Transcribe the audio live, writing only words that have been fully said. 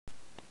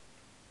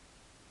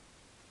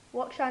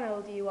What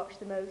channel do you watch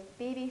the most?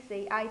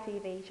 BBC,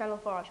 ITV, Channel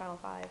 4 or Channel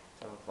 5?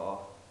 Channel 4.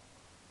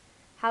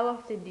 How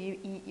often do you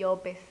eat your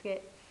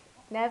biscuits?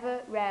 Never,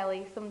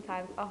 rarely,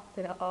 sometimes,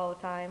 often, or all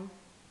the time.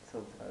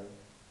 Sometimes.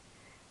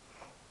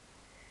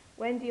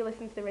 When do you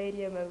listen to the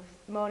radio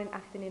most? Morning,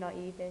 afternoon or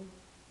evening?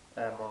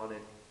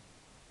 Morning.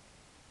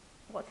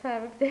 What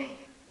time of day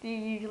do you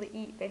usually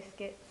eat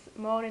biscuits?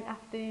 Morning,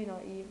 afternoon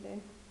or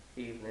evening?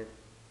 Evening.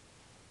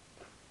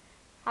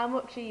 How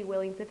much are you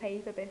willing to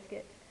pay for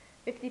biscuits?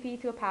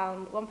 50p to a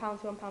pound,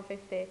 £1 to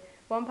 £1.50,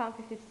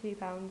 £1.50 to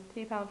 £2,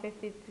 £2.50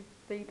 to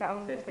 £3,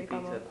 50p £3 to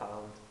more. a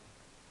pound.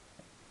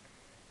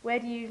 Where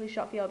do you usually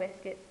shop for your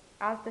biscuits?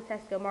 Asda,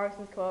 Tesco,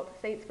 Morrison's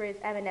Co-op, Sainsbury's,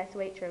 M&S,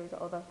 Waitrose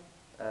or other?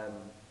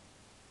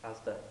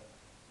 Asda.